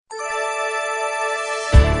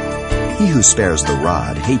He who spares the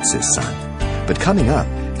rod hates his son. But coming up,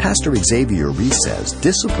 Pastor Xavier Reese says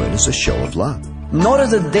discipline is a show of love.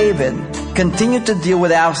 Notice that David continued to deal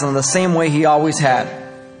with Absalom the same way he always had,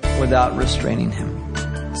 without restraining him.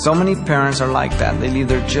 So many parents are like that. They leave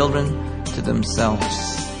their children to themselves.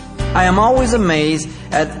 I am always amazed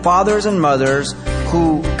at fathers and mothers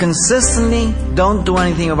who consistently don't do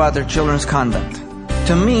anything about their children's conduct.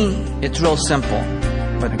 To me, it's real simple,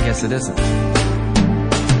 but I guess it isn't.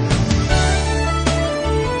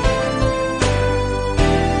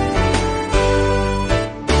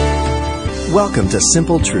 Welcome to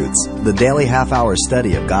Simple Truths, the daily half-hour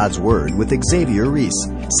study of God's Word with Xavier Reese,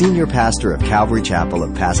 Senior Pastor of Calvary Chapel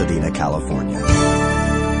of Pasadena, California.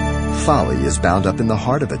 Folly is bound up in the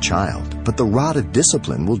heart of a child, but the rod of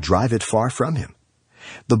discipline will drive it far from him.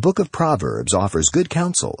 The book of Proverbs offers good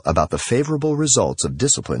counsel about the favorable results of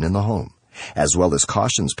discipline in the home, as well as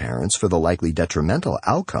cautions parents for the likely detrimental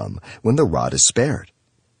outcome when the rod is spared.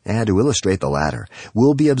 And to illustrate the latter,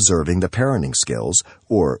 we'll be observing the parenting skills,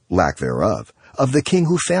 or lack thereof, of the king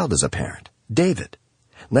who failed as a parent, David.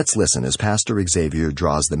 Let's listen as Pastor Xavier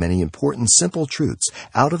draws the many important simple truths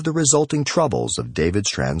out of the resulting troubles of David's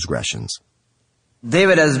transgressions.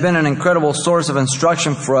 David has been an incredible source of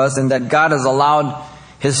instruction for us in that God has allowed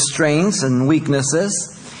his strengths and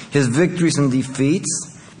weaknesses, his victories and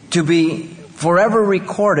defeats, to be forever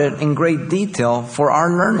recorded in great detail for our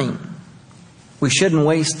learning. We shouldn't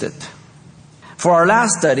waste it. For our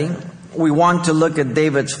last study, we want to look at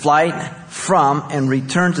David's flight from and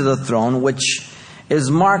return to the throne, which is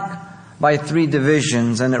marked by 3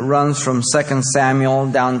 divisions, and it runs from 2 Samuel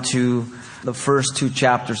down to the first 2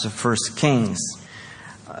 chapters of 1 Kings.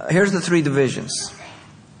 Here's the 3 divisions.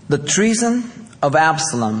 The treason of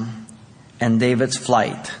Absalom and David's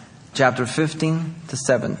flight, chapter 15 to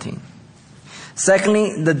 17.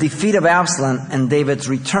 Secondly, the defeat of Absalom and David's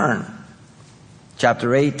return,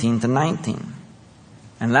 chapter 18 to 19.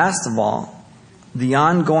 And last of all, the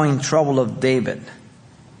ongoing trouble of David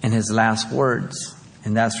in his last words.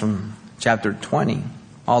 And that's from chapter 20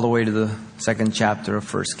 all the way to the 2nd chapter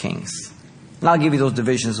of 1 Kings. And I'll give you those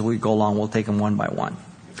divisions as we go along. We'll take them one by one.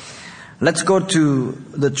 Let's go to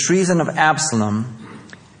the treason of Absalom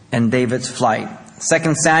and David's flight.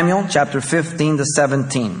 2 Samuel chapter 15 to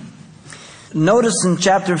 17. Notice in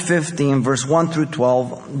chapter 15, verse 1 through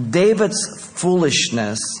 12, David's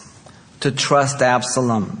foolishness to trust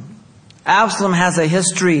Absalom. Absalom has a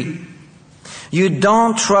history. You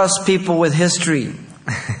don't trust people with history.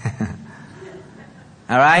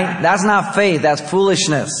 All right? That's not faith. That's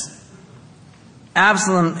foolishness.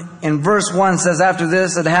 Absalom, in verse 1, says, after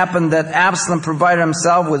this, it happened that Absalom provided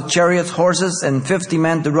himself with chariots, horses, and 50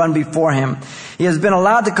 men to run before him. He has been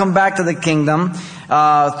allowed to come back to the kingdom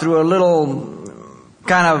through a little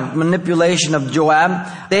kind of manipulation of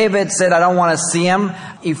Joab. David said, I don't want to see him.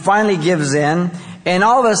 He finally gives in. And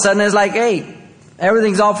all of a sudden, it's like, hey,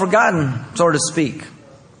 everything's all forgotten, so to speak.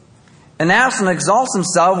 And Absalom exalts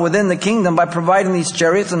himself within the kingdom by providing these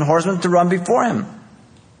chariots and horsemen to run before him.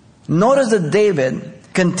 Notice that David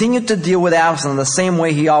continued to deal with Absalom the same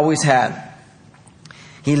way he always had.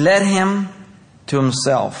 He led him to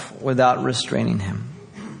himself without restraining him.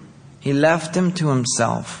 He left him to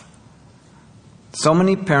himself. So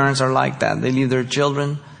many parents are like that. They leave their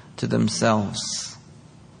children to themselves.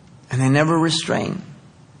 And they never restrain.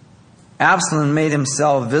 Absalom made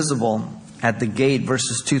himself visible at the gate,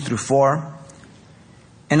 verses 2 through 4,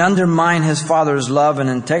 and undermined his father's love and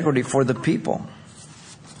integrity for the people.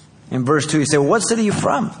 In verse 2, he said, what city are you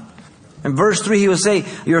from? In verse 3, he would say,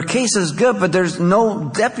 your case is good, but there's no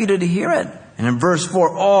deputy to hear it. And in verse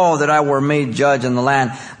 4, oh, that I were made judge in the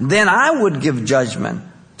land. Then I would give judgment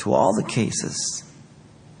to all the cases.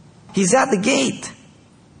 He's at the gate.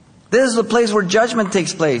 This is the place where judgment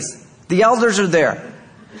takes place. The elders are there.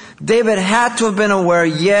 David had to have been aware,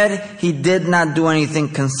 yet he did not do anything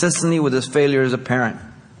consistently with his failure as a parent.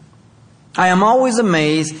 I am always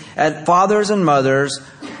amazed at fathers and mothers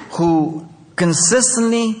who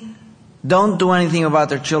consistently don't do anything about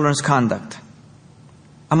their children's conduct.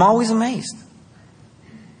 I'm always amazed.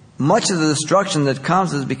 Much of the destruction that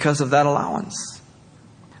comes is because of that allowance.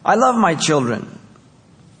 I love my children.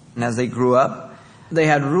 And as they grew up, they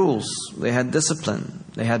had rules, they had discipline,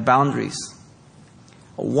 they had boundaries.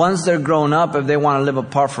 Once they're grown up, if they want to live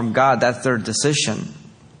apart from God, that's their decision.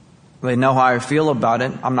 They know how I feel about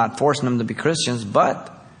it. I'm not forcing them to be Christians, but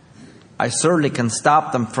I certainly can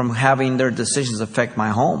stop them from having their decisions affect my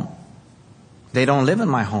home. They don't live in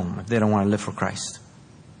my home if they don't want to live for Christ.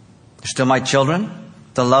 They're still my children.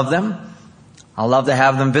 To love them. I'll love to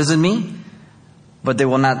have them visit me, but they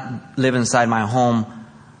will not live inside my home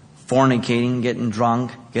fornicating, getting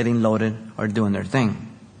drunk, getting loaded, or doing their thing.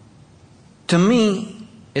 To me,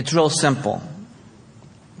 it's real simple.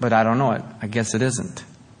 But I don't know it. I guess it isn't.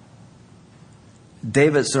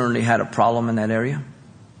 David certainly had a problem in that area.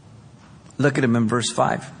 Look at him in verse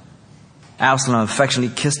 5. Absalom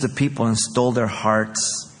affectionately kissed the people and stole their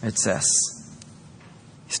hearts, it says.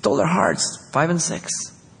 He stole their hearts, 5 and 6.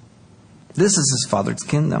 This is his father's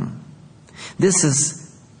kingdom. This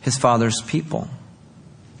is his father's people.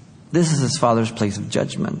 This is his father's place of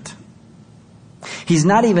judgment. He's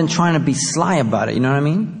not even trying to be sly about it, you know what I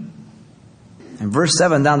mean? In verse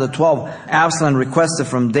 7 down to 12, Absalom requested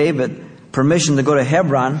from David permission to go to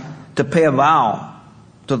Hebron to pay a vow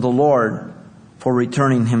to the Lord for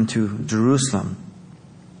returning him to Jerusalem.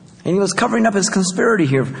 And he was covering up his conspiracy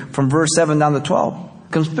here from verse 7 down to 12.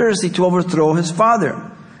 Conspiracy to overthrow his father.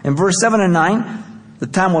 In verse 7 and 9, the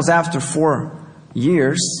time was after 4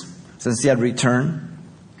 years since he had returned.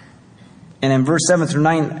 And in verse 7 through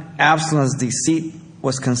 9, Absalom's deceit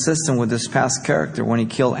was consistent with his past character when he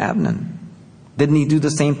killed Abner. Didn't he do the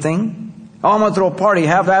same thing? Oh, I'm going to throw a party,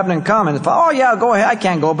 have Abner come. And oh yeah, go ahead, I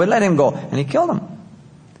can't go, but let him go. And he killed him.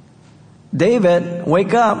 David,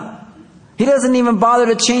 wake up. He doesn't even bother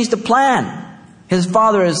to change the plan. His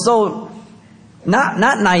father is so, not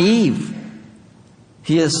naive.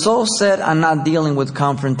 He is so set on not dealing with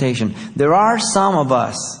confrontation. There are some of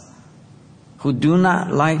us who do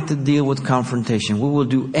not like to deal with confrontation. We will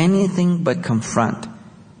do anything but confront.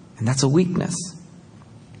 And that's a weakness.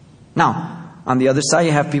 Now, on the other side,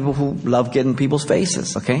 you have people who love getting people's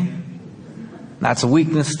faces, okay? That's a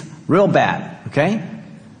weakness, real bad, okay?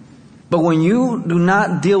 But when you do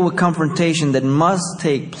not deal with confrontation that must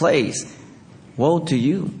take place, woe to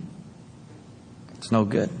you. It's no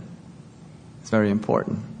good. It's very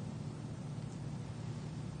important.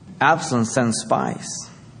 Absalom sent spies.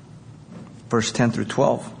 Verse 10 through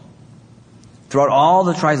 12. Throughout all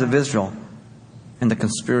the tribes of Israel, and the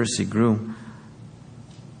conspiracy grew.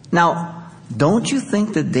 Now, don't you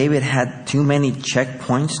think that David had too many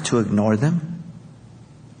checkpoints to ignore them?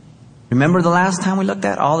 Remember the last time we looked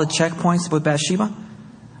at all the checkpoints with Bathsheba?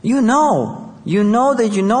 You know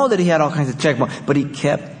that he had all kinds of checkpoints, but he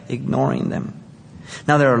kept ignoring them.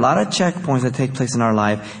 Now, there are a lot of checkpoints that take place in our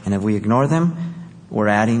life, and if we ignore them, we're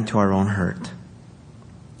adding to our own hurt.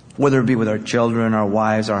 Whether it be with our children, our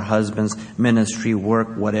wives, our husbands, ministry, work,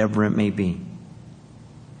 whatever it may be.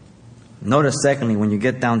 Notice, secondly, when you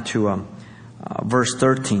get down to verse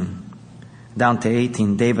 13, down to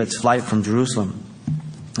 18, David's flight from Jerusalem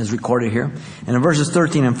is recorded here. And in verses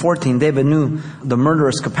 13 and 14, David knew the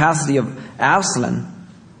murderous capacity of Absalom,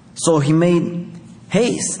 so he made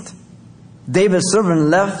haste. David's servant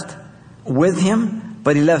left with him,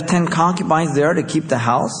 but he left 10 concubines there to keep the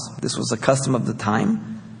house. This was a custom of the time.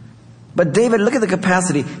 But David, look at the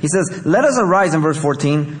capacity. He says, let us arise in verse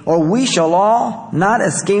 14, or we shall all not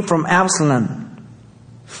escape from Absalom.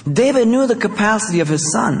 David knew the capacity of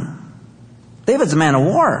his son. David's a man of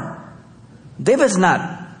war. David's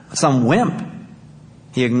not some wimp.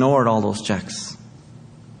 He ignored all those checks.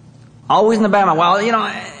 Always in the back of my mind,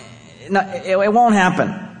 well, it won't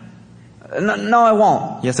happen. No, it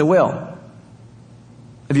won't. Yes, it will.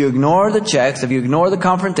 If you ignore the checks, if you ignore the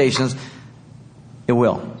confrontations, it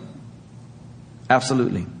will.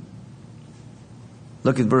 Absolutely.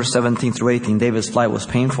 Look at verse 17 through 18. David's flight was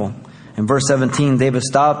painful. In verse 17, David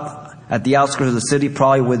stopped at the outskirts of the city,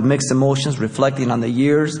 probably with mixed emotions, reflecting on the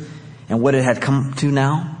years and what it had come to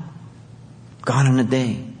now. Gone in a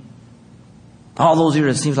day. All those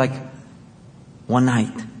years, it seems like one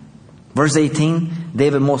night. Verse 18,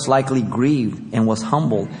 David most likely grieved and was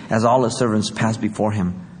humbled as all his servants passed before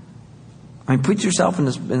him. I mean, put yourself in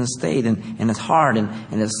the state, and it's hard, and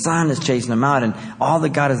his son is chasing him out, and all that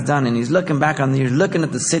God has done, and he's looking back on the years, looking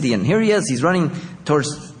at the city, and here he is, he's running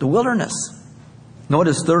towards the wilderness.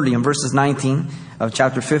 Notice thirdly, in verses 19 of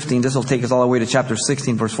chapter 15, this will take us all the way to chapter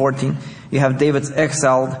 16, verse 14, you have David's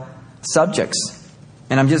exiled subjects.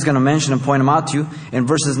 And I'm just going to mention and point them out to you. In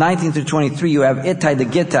verses 19 through 23, you have Ittai the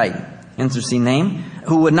Gittite, interesting name,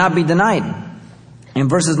 who would not be denied. In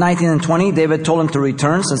verses 19 and 20, David told him to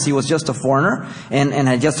return since he was just a foreigner and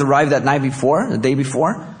had just arrived that night before, the day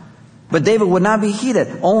before. But David would not be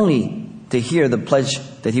heeded, only to hear the pledge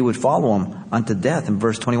that he would follow him unto death in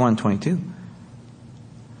verse 21 and 22.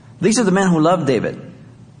 These are the men who love David.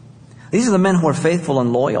 These are the men who are faithful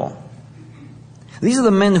and loyal. These are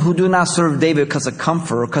the men who do not serve David because of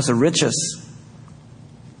comfort or because of riches.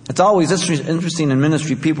 It's always interesting in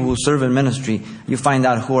ministry, people who serve in ministry, you find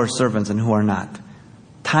out who are servants and who are not.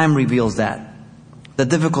 Time reveals that. The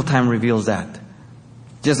difficult time reveals that.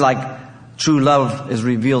 Just like true love is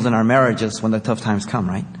revealed in our marriages when the tough times come,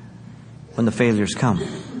 right? when the failures come.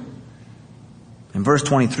 In verse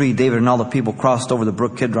 23, David and all the people crossed over the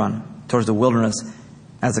brook Kidron towards the wilderness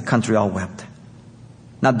as the country all wept.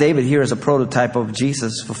 Now David here is a prototype of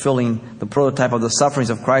Jesus, fulfilling the prototype of the sufferings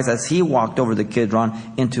of Christ as he walked over the Kidron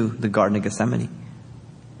into the Garden of Gethsemane.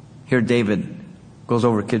 Here David goes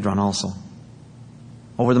over Kidron also,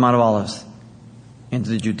 over the Mount of Olives,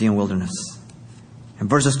 into the Judean wilderness. In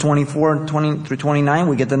verses 24 through 29,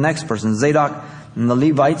 we get the next person. Zadok and the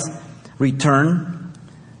Levites return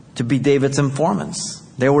to be David's informants.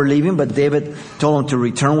 They were leaving, but David told them to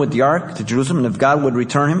return with the ark to Jerusalem. And if God would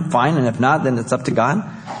return him, fine. And if not, then it's up to God.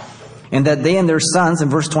 And that they and their sons, in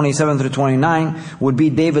verse 27 through 29, would be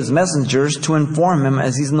David's messengers to inform him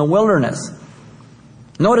as he's in the wilderness.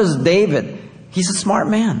 Notice David, he's a smart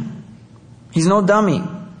man. He's no dummy.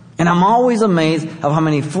 And I'm always amazed of how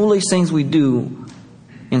many foolish things we do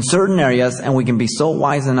in certain areas, and we can be so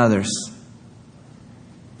wise in others.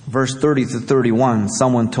 Verse 30 to 31,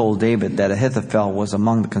 someone told David that Ahithophel was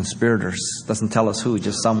among the conspirators. Doesn't tell us who,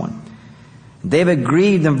 just someone. David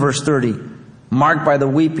grieved in verse 30, marked by the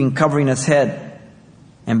weeping covering his head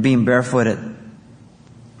and being barefooted.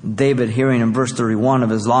 David, hearing in verse 31 of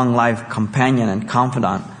his long life companion and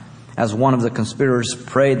confidant, as one of the conspirators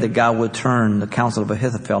prayed that God would turn the counsel of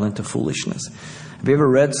Ahithophel into foolishness. Have you ever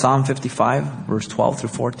read Psalm 55, verse 12 through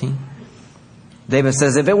 14? David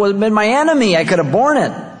says, if it would have been my enemy, I could have borne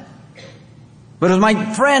it. But it was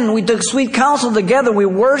my friend. We took sweet counsel together. We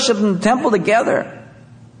worshiped in the temple together.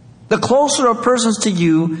 The closer a person's to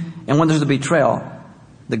you, and when there's a betrayal,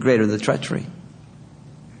 the greater the treachery.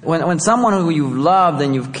 When someone who you've loved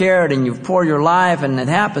and you've cared and you've poured your life and it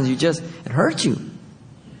happens, it hurts you.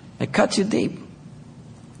 It cuts you deep.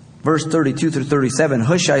 Verse 32 through 37,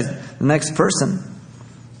 Hushai is the next person.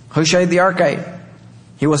 Hushai the Archite.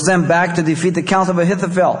 He was sent back to defeat the counsel of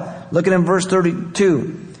Ahithophel. Look at in verse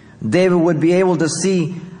 32. David would be able to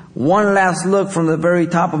see one last look from the very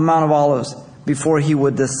top of Mount of Olives before he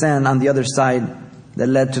would descend on the other side that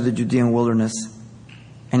led to the Judean wilderness.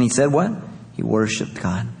 And he said what? He worshipped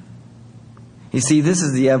God. You see, this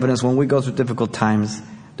is the evidence when we go through difficult times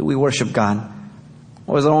that we worship God.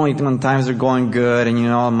 Or is it only when times are going good and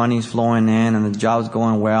money's flowing in and the job's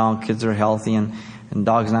going well, kids are healthy and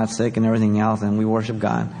dog's not sick and everything else, and we worship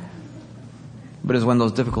God? But it's when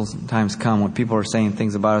those difficult times come, when people are saying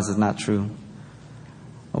things about us that's not true.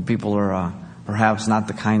 Or people are perhaps not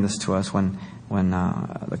the kindest to us, when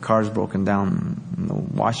the car's broken down and the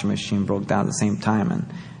washing machine broke down at the same time,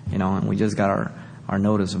 and we just got our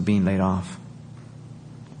notice of being laid off.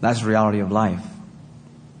 That's the reality of life.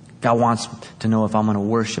 God wants to know if I'm going to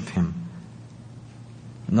worship Him.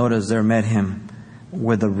 Notice there met him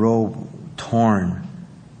with a robe torn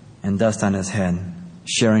and dust on his head,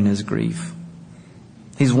 sharing his grief.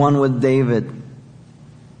 He's one with David.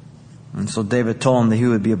 And so David told him that he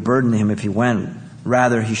would be a burden to him if he went.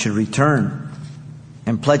 Rather, he should return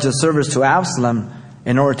and pledge his service to Absalom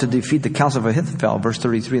in order to defeat the counsel of Ahithophel, verse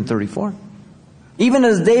 33 and 34. Even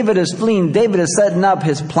as David is fleeing, David is setting up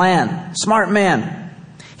his plan. Smart man.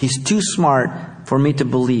 He's too smart for me to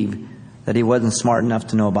believe that he wasn't smart enough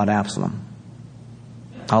to know about Absalom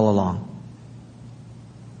all along.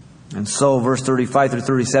 And so, verse 35 through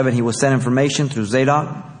 37, he was sent information through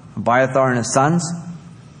Zadok, Abiathar, and his sons.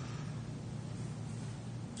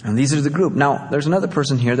 And these are the group. Now, there's another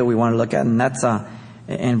person here that we want to look at, and that's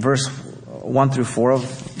in verse 1 through 4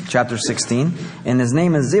 of chapter 16. And his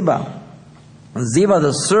name is Ziba. Ziba,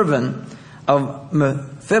 the servant of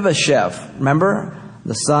Mephibosheth. Remember?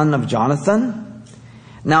 The son of Jonathan.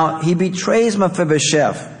 Now, he betrays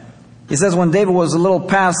Mephibosheth. He says when David was a little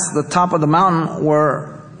past the top of the mountain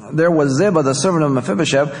where there was Ziba, the servant of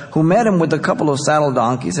Mephibosheth, who met him with a couple of saddle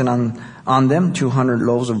donkeys, and on them 200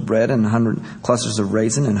 loaves of bread and 100 clusters of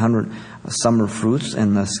raisin and 100 summer fruits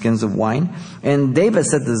and the skins of wine. And David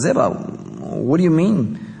said to Ziba, what do you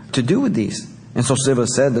mean to do with these? And so Ziba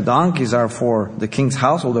said, the donkeys are for the king's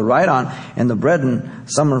household to ride on, and the bread and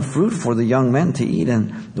summer fruit for the young men to eat,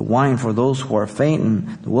 and the wine for those who are faint,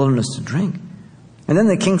 and the wilderness to drink. And then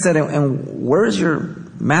the king said, and where is your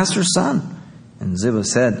master's son? And Ziba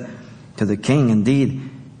said to the king, indeed,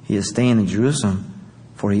 he is staying in Jerusalem.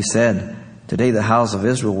 For he said, today the house of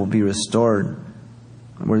Israel will be restored.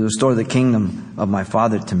 Will restore the kingdom of my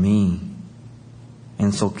father to me.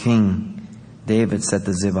 And so King David said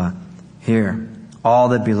to Ziba, here, all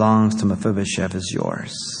that belongs to Mephibosheth is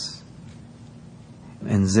yours.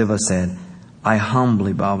 And Ziba said, I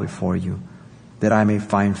humbly bow before you, that I may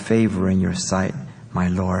find favor in your sight, my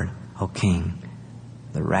lord, O king.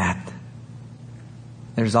 The rat.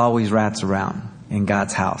 There's always rats around in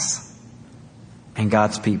God's house and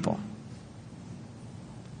God's people.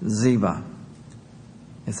 Ziba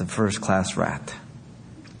is a first-class rat.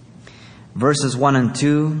 Verses 1 and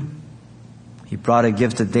 2, he brought a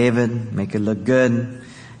gift to David, make it look good.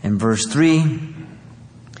 In verse 3,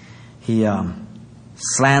 he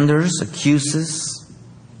slanders, accuses,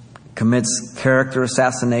 commits character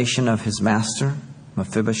assassination of his master,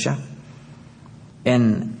 Mephibosheth.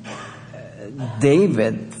 And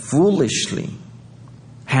David foolishly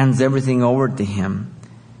hands everything over to him,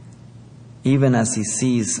 even as he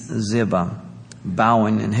sees Ziba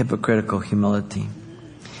bowing in hypocritical humility.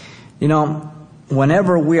 You know,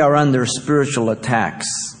 whenever we are under spiritual attacks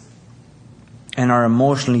and are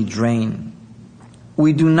emotionally drained,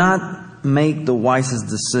 we do not make the wisest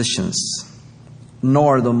decisions,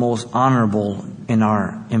 nor the most honorable in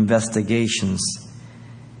our investigations.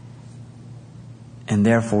 And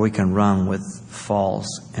therefore we can run with false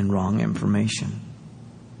and wrong information.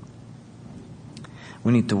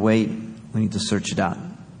 We need to wait. We need to search it out.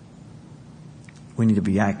 We need to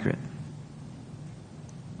be accurate.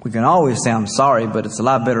 We can always say, I'm sorry, but it's a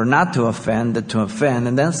lot better not to offend than to offend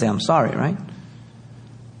and then say, I'm sorry, right?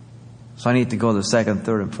 So I need to go the second,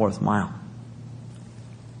 third, and fourth mile.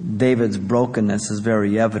 David's brokenness is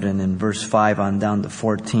very evident in verse 5 on down to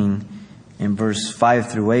 14. In verse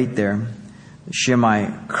 5 through 8 there,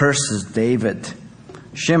 Shimei curses David.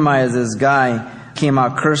 Shimei is this guy, came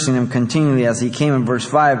out cursing him continually as he came in verse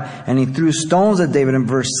 5, and he threw stones at David in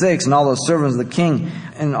verse 6, and all the servants of the king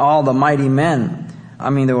and all the mighty men. I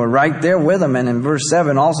mean, they were right there with him. And in verse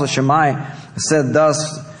 7, also Shimei said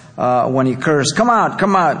thus when he cursed, come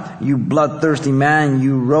out, you bloodthirsty man,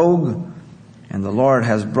 you rogue. And the Lord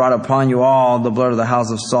has brought upon you all the blood of the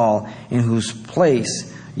house of Saul, in whose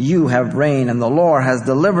place you have reigned. And the Lord has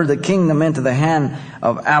delivered the kingdom into the hand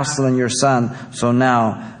of Absalom your son. So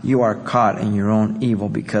now you are caught in your own evil,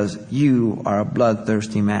 because you are a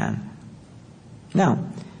bloodthirsty man. Now,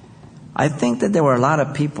 I think that there were a lot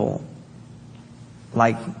of people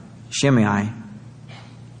like Shimei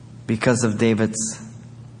because of David's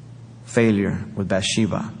failure with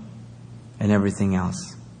Bathsheba and everything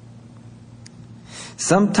else.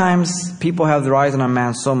 Sometimes people have their eyes on a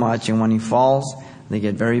man so much, and when he falls, they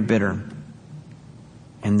get very bitter.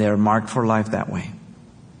 And they're marked for life that way.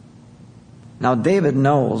 Now, David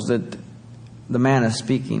knows that the man is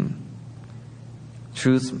speaking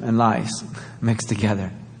truth and lies mixed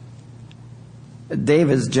together.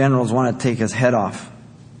 David's generals want to take his head off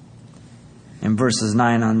in verses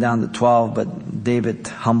 9 on down to 12, but David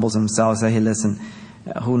humbles himself and says, hey, listen,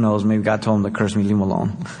 who knows, maybe God told him to curse me, leave him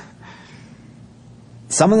alone.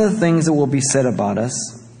 Some of the things that will be said about us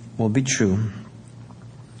will be true,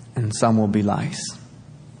 and some will be lies.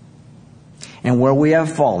 And where we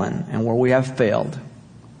have fallen and where we have failed,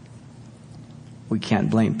 we can't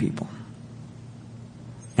blame people.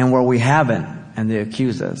 And where we haven't, and they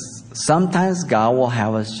accuse us, sometimes God will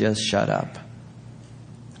have us just shut up.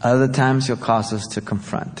 Other times He'll cause us to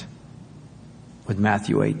confront with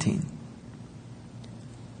Matthew 18.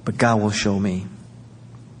 But God will show me,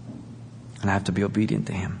 and I have to be obedient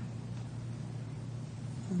to Him.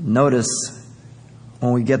 Notice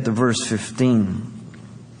when we get to verse 15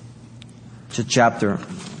 to chapter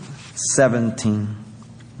 17,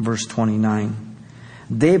 verse 29,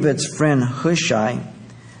 David's friend Hushai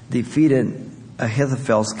defeated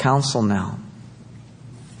Ahithophel's counsel now.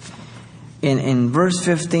 In verse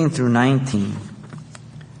 15 through 19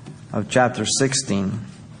 of chapter 16,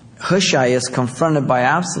 Hushai is confronted by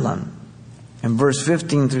Absalom. In verse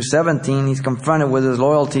 15 through 17, he's confronted with his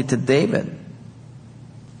loyalty to David.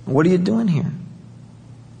 What are you doing here?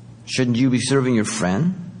 Shouldn't you be serving your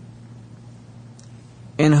friend?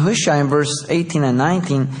 In Hushai, in verse 18 and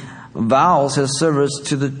 19, vows his service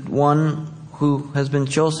to the one who has been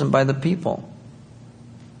chosen by the people.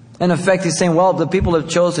 In effect, he's saying, well, the people have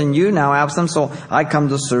chosen you now, Absalom, so I come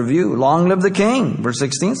to serve you. Long live the king, verse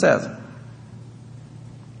 16 says.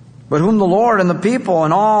 But whom the Lord and the people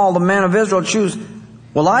and all the men of Israel choose,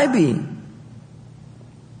 will I be.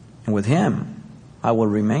 And with him I will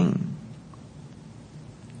remain.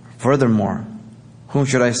 Furthermore, whom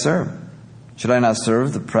should I serve? Should I not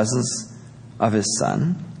serve the presence of his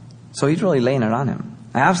son? So he's really laying it on him.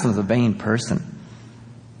 Absalom's a vain person.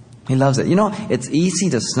 He loves it. You know, it's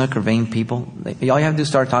easy to snooker vain people. All you have to do is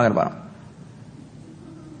start talking about them.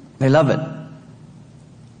 They love it.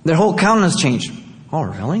 Their whole countenance changed. Oh,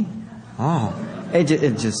 really? Oh, it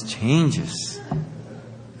just changes.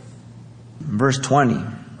 Verse 20,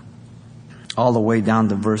 all the way down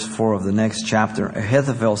to verse 4 of the next chapter,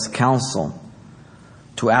 Ahithophel's counsel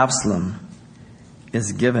to Absalom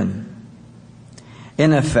is given.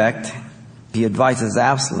 In effect, he advises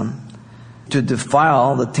Absalom to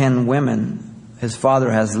defile the 10 women his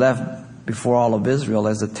father has left before all of Israel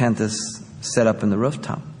as the tent is set up in the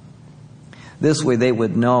rooftop. This way they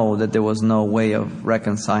would know that there was no way of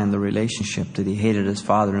reconciling the relationship, that he hated his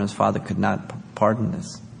father and his father could not pardon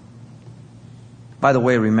this. By the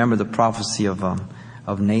way, remember the prophecy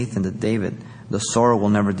of Nathan to David. The sorrow will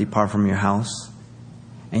never depart from your house.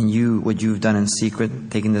 And you, what you've done in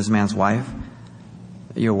secret, taking this man's wife,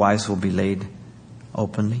 your wives will be laid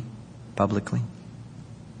openly, publicly.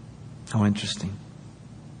 How interesting.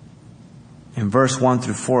 In verse 1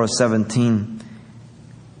 through 4 of 17,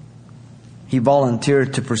 he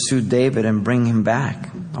volunteered to pursue David and bring him back,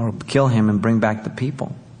 or kill him and bring back the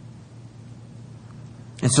people.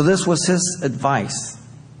 And so this was his advice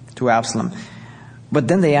to Absalom. But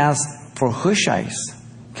then they asked for Hushai's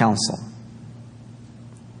counsel.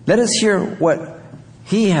 Let us hear what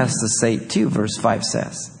he has to say too, verse 5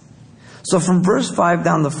 says. So from verse 5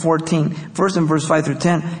 down to 14, first in verse 5 through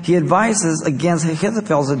 10, he advises against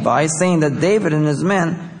Ahithophel's advice, saying that David and his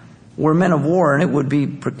men were men of war, and it would be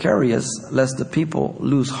precarious lest the people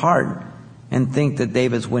lose heart and think that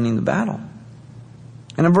David's winning the battle.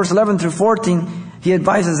 And in verse 11 through 14, he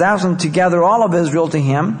advises Absalom to gather all of Israel to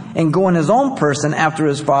him and go in his own person after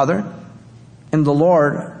his father. And the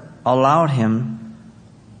Lord allowed him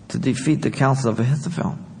to defeat the counsel of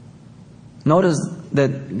Ahithophel. Notice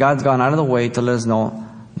that God's gone out of the way to let us know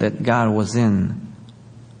that God was in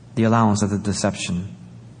the allowance of the deception.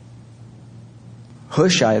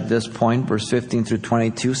 Hushai at this point, verse 15 through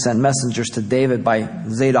 22, sent messengers to David by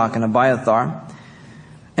Zadok and Abiathar.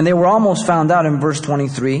 And they were almost found out in verse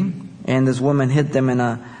 23. And this woman hid them in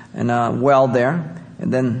a well there.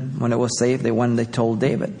 And then when it was safe, they went and they told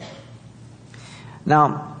David.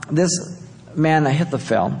 Now, this man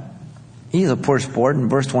Ahithophel, he's a poor sport. In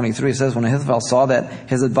verse 23 it says, when Ahithophel saw that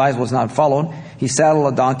his advice was not followed, he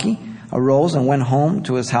saddled a donkey, arose and went home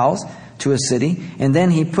to his house, to his city. And then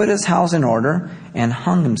he put his house in order and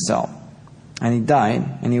hung himself. And he died,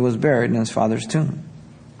 and he was buried in his father's tomb.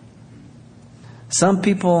 Some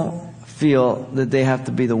people feel that they have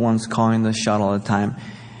to be the ones calling the shot all the time.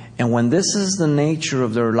 And when this is the nature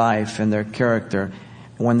of their life and their character,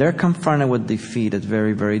 when they're confronted with defeat, it's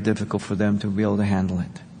very, very difficult for them to be able to handle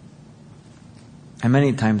it. And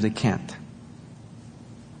many times they can't.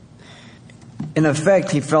 In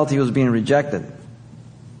effect, he felt he was being rejected.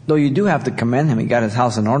 Though you do have to commend him. He got his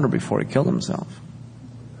house in order before he killed himself.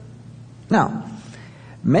 Now,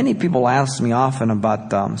 many people ask me often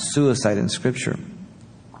about suicide in Scripture.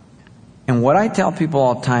 And what I tell people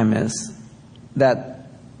all the time is that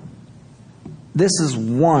this is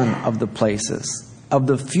one of the places, of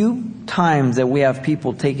the few times that we have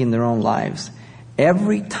people taking their own lives.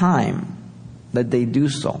 Every time that they do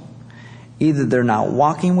so, either they're not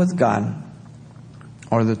walking with God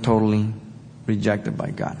or they're totally rejected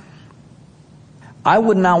by God. I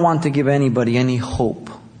would not want to give anybody any hope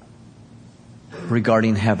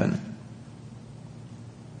regarding heaven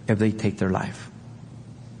if they take their life.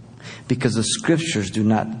 Because the Scriptures do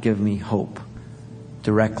not give me hope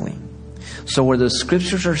directly. So where the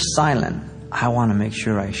Scriptures are silent, I want to make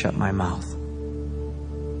sure I shut my mouth.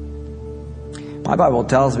 My Bible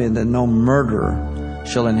tells me that no murderer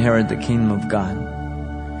shall inherit the kingdom of God.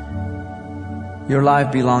 Your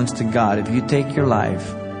life belongs to God. If you take your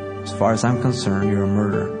life, as far as I'm concerned, you're a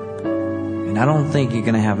murderer. And I don't think you're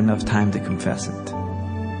going to have enough time to confess it.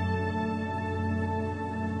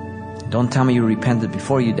 Don't tell me you repented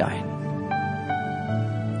before you died.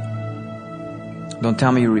 Don't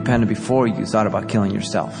tell me you repented before you thought about killing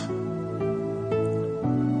yourself.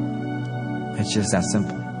 It's just that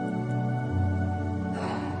simple.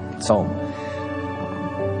 So,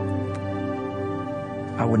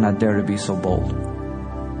 I would not dare to be so bold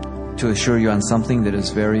to assure you on something that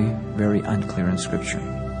is very, very unclear in Scripture.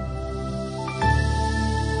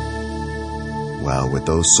 Well, with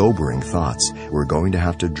those sobering thoughts, we're going to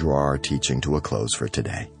have to draw our teaching to a close for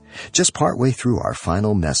today. Just partway through our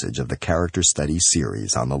final message of the Character Study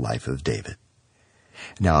series on the life of David.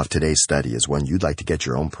 Now, if today's study is one you'd like to get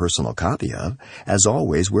your own personal copy of, as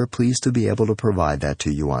always, we're pleased to be able to provide that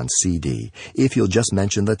to you on CD if you'll just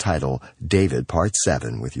mention the title, David Part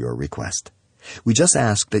 7, with your request. We just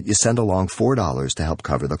ask that you send along $4 to help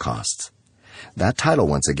cover the costs. That title,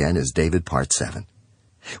 once again, is David Part 7.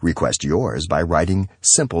 Request yours by writing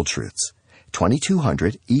Simple Truths,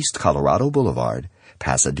 2200 East Colorado Boulevard,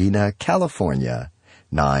 Pasadena, California,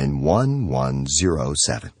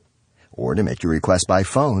 91107. Or to make your request by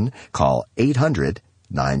phone, call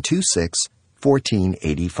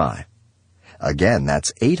 800-926-1485. Again,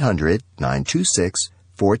 that's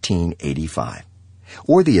 800-926-1485.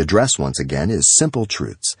 Or the address once again is Simple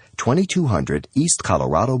Truths, 2200 East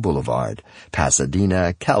Colorado Boulevard,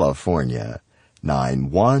 Pasadena, California,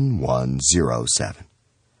 91107.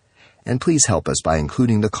 And please help us by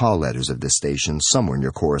including the call letters of this station somewhere in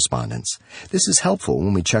your correspondence. This is helpful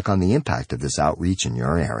when we check on the impact of this outreach in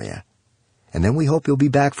your area. And then we hope you'll be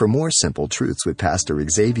back for more Simple Truths with Pastor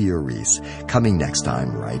Xavier Reese, coming next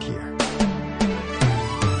time right here.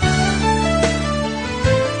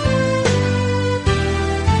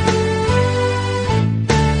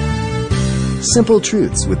 Simple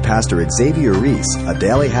Truths with Pastor Xavier Reese, a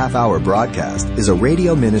daily half-hour broadcast, is a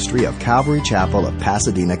radio ministry of Calvary Chapel of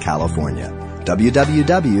Pasadena, California.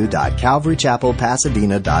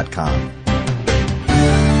 www.calvarychapelpasadena.com.